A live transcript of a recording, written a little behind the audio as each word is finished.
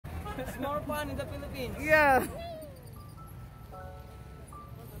Small pond in the Philippines. Yeah. You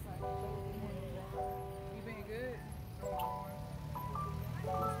been good?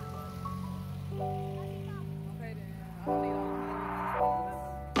 Okay then. I don't need all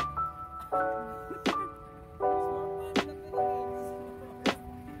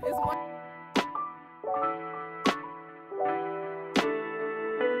it's one.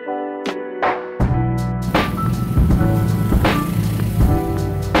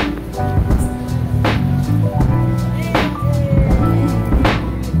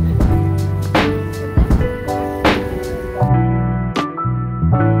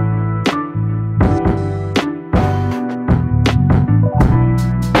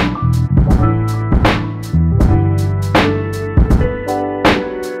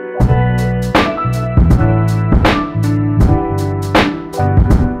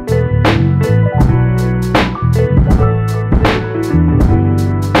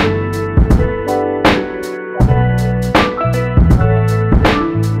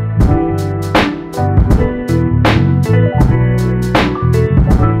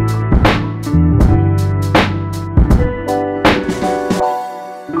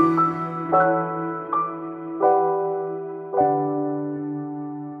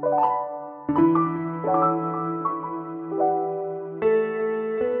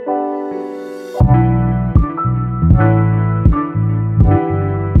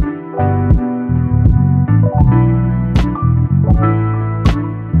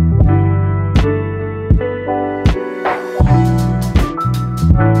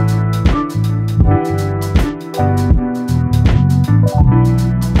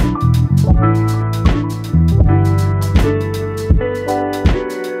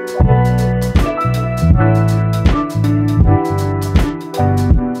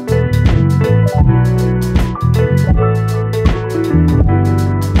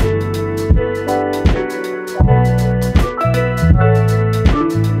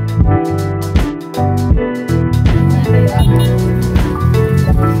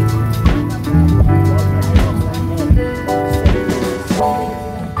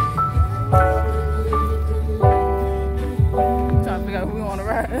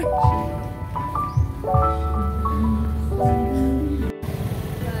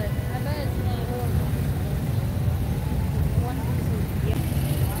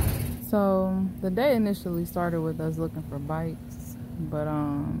 So the day initially started with us looking for bikes, but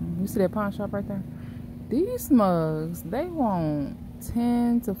you see that pawn shop right there? These mugs, they want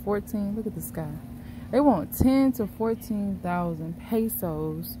 10 to 14. Look at the sky. They want 10 to 14,000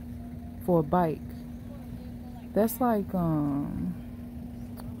 pesos for a bike. That's like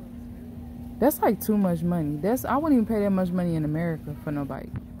too much money. I wouldn't even pay that much money in America for no bike.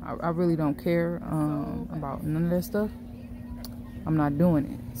 I really don't care about none of that stuff. I'm not doing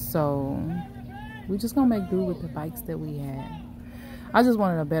it. So we just gonna make do with the bikes that we have. I just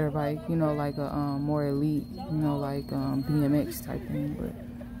wanted a better bike, you know, like a more elite, you know, like BMX type thing, but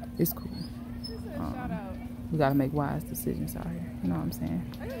it's cool. We gotta make wise decisions out here, you know what I'm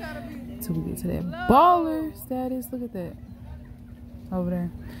saying? Till we get to that baller status. Look at that over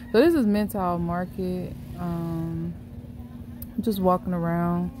there. So this is Mental Market. I'm just walking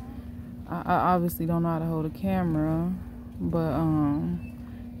around. I obviously don't know how to hold a camera, but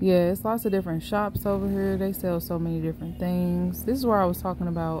yeah, it's lots of different shops over here. They sell so many different things. This is where I was talking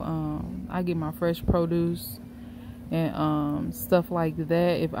about I get my fresh produce and stuff like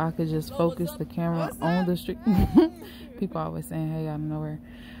that. If I could just focus the camera on the street. People always saying hey out of nowhere,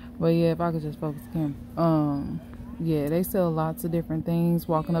 but yeah, if I could just focus the camera. Yeah, they sell lots of different things.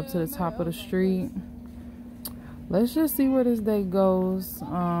 Walking up to the top of the street. Let's just see where this day goes.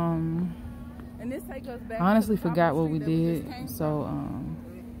 And this take us back. I honestly forgot what we did, so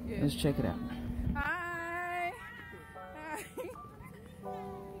let's check it out. Hi. Hi.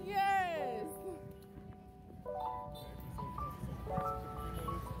 Yes.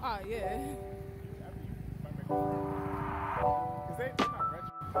 Oh yeah. They're not retro.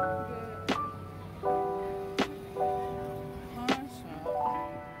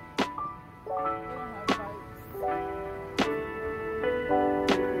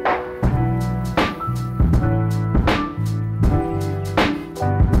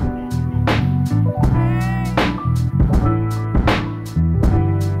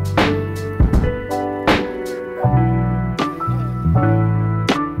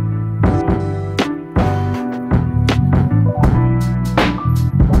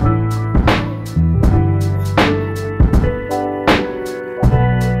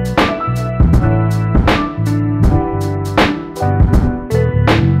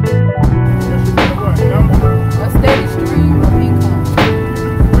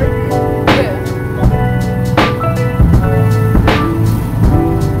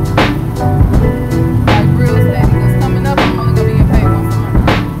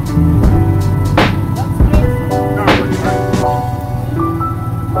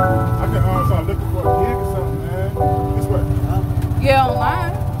 can start looking for a gig or something, man. This way. Yeah,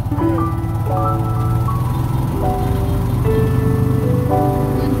 online.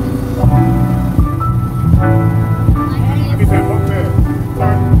 Let me say both bad.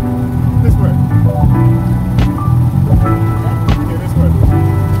 Turn this way. Yeah, this way.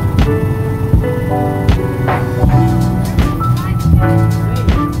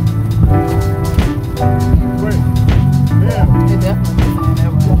 Wait. Yeah. It definitely is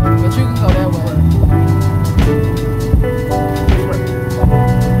that way. But you can go that way. This way.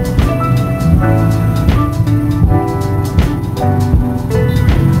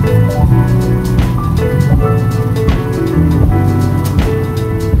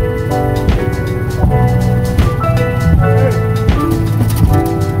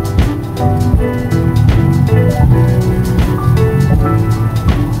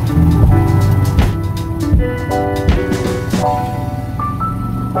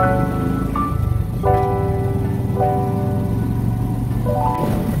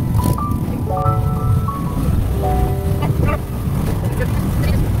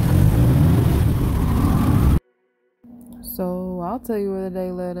 So I'll tell you where the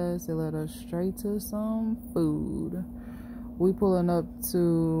day led us. It led us straight to some food. We pulling up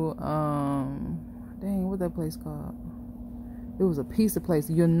to dang, what that place called? It was a pizza place,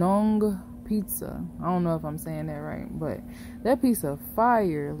 Yonong Pizza. I don't know if I'm saying that right, but that pizza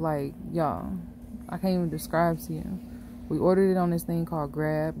fire, like, y'all, I can't even describe to you. We ordered it on this thing called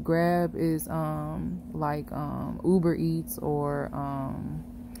Grab. Grab is like Uber Eats or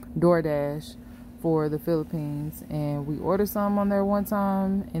DoorDash for the Philippines, and we ordered some on there one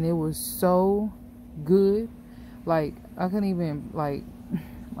time and it was so good. Like, I couldn't even, like,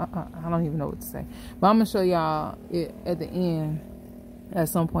 I don't even know what to say, but I'm gonna show y'all it at the end at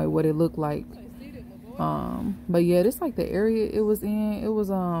some point what it looked like. But yeah, this like the area it was in. It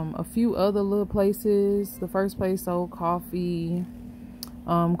was a few other little places. The first place sold coffee,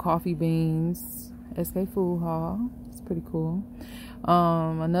 coffee beans, SK Food Hall. It's pretty cool.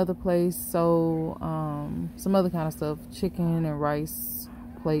 Another place sold some other kind of stuff, chicken and rice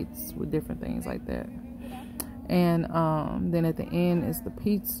plates with different things like that. And then at the end is the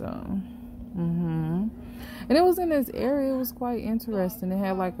pizza. And it was in this area. It was quite interesting. It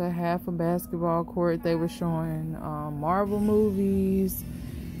had like a half a basketball court. They were showing Marvel movies,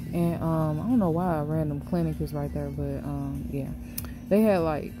 and I don't know why a random clinic is right there, but yeah, they had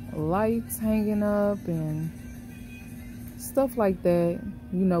like lights hanging up and stuff like that.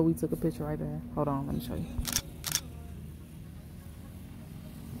 You know, we took a picture right there. Hold on, let me show you.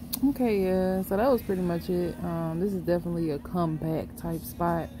 Okay, yeah, so that was pretty much it. This is definitely a comeback type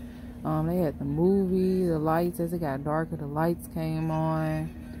spot. They had the movie, the lights. As it got darker, the lights came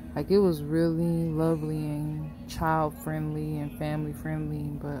on. Like, it was really lovely and child friendly and family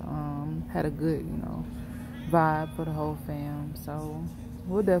friendly, but had a good, you know, vibe for the whole fam. So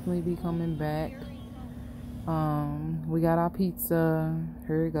we'll definitely be coming back. We got our pizza.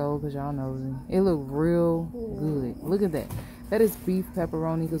 Here it goes, because y'all know it looked real good. Look at that. That is beef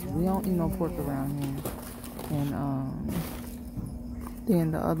pepperoni, because we don't eat no pork around here. And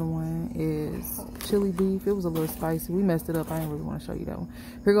then the other one is chili beef. It was a little spicy. We messed it up. I didn't really want to show you that one.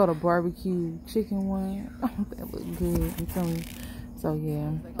 Here go the barbecue chicken one. Oh, that looked good. I'm telling you. So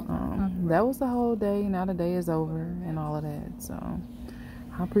yeah, that was the whole day. Now the day is over and all of that. So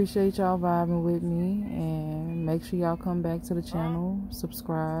I appreciate y'all vibing with me, and make sure y'all come back to the channel,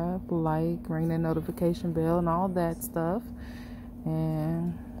 subscribe, like, ring that notification bell and all that stuff.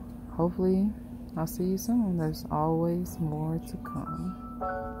 And hopefully I'll see you soon. There's always more to come.